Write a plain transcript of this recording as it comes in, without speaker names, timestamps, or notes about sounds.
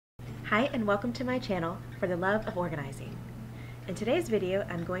Hi and welcome to my channel for the love of organizing. In today's video,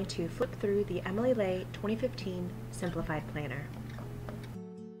 I'm going to flip through the Emily Ley 2015 Simplified Planner.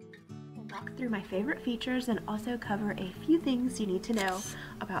 We'll walk through my favorite features and also cover a few things you need to know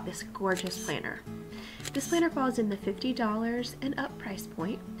about this gorgeous planner. This planner falls in the $50 and up price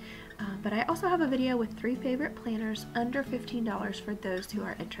point, but I also have a video with 3 favorite planners under $15 for those who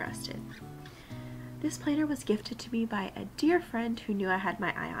are interested. This planner was gifted to me by a dear friend who knew I had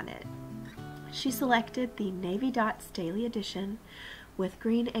my eye on it. She selected the Navy Dots Daily Edition with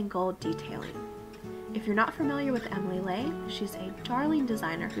green and gold detailing. If you're not familiar with Emily Ley, she's a darling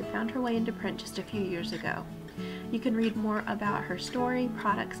designer who found her way into print just a few years ago. You can read more about her story,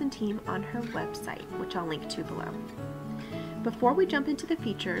 products, and team on her website, which I'll link to below. Before we jump into the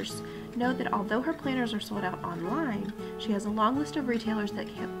features, know that although her planners are sold out online, she has a long list of retailers that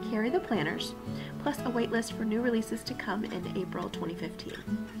carry the planners, plus a wait list for new releases to come in April 2015.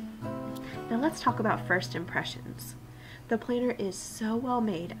 Now let's talk about first impressions. The planner is so well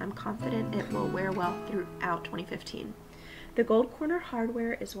made, I'm confident it will wear well throughout 2015. The gold corner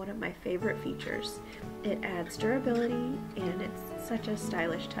hardware is one of my favorite features. It adds durability and it's such a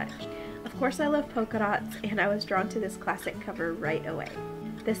stylish touch. Of course I love polka dots and I was drawn to this classic cover right away.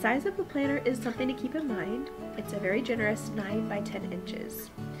 The size of the planner is something to keep in mind. It's a very generous 9 by 10 inches.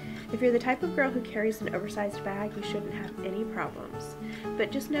 If you're the type of girl who carries an oversized bag, you shouldn't have any problems.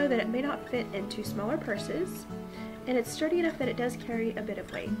 But just know that it may not fit into smaller purses, and it's sturdy enough that it does carry a bit of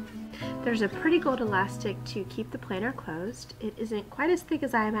weight. There's a pretty gold elastic to keep the planner closed. It isn't quite as thick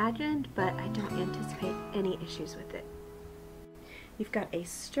as I imagined, but I don't anticipate any issues with it. You've got a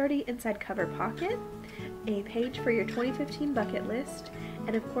sturdy inside cover pocket, a page for your 2015 bucket list,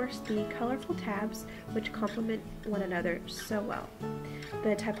 and of course the colorful tabs which complement one another so well.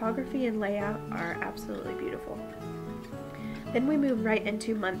 The typography and layout are absolutely beautiful. Then we move right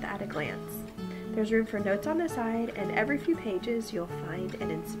into month at a glance. There's room for notes on the side, and every few pages you'll find an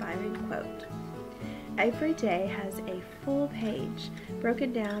inspiring quote. Every day has a full page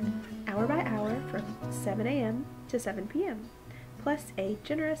broken down hour by hour from 7 a.m. to 7 p.m. plus a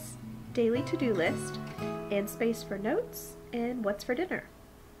generous daily to-do list and space for notes and what's for dinner.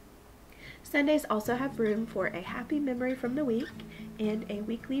 Sundays also have room for a happy memory from the week and a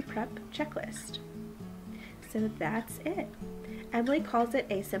weekly prep checklist. So that's it. Emily calls it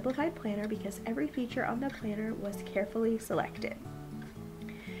a simplified planner because every feature on the planner was carefully selected.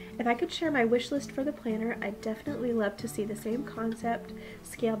 If I could share my wish list for the planner, I'd definitely love to see the same concept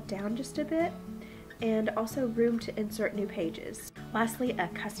scaled down just a bit, and also room to insert new pages. Lastly, a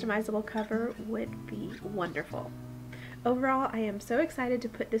customizable cover would be wonderful. Overall, I am so excited to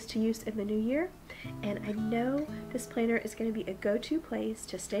put this to use in the new year, and I know this planner is going to be a go-to place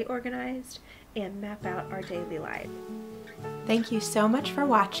to stay organized and map out our daily life. Thank you so much for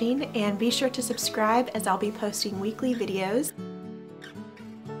watching, and be sure to subscribe as I'll be posting weekly videos.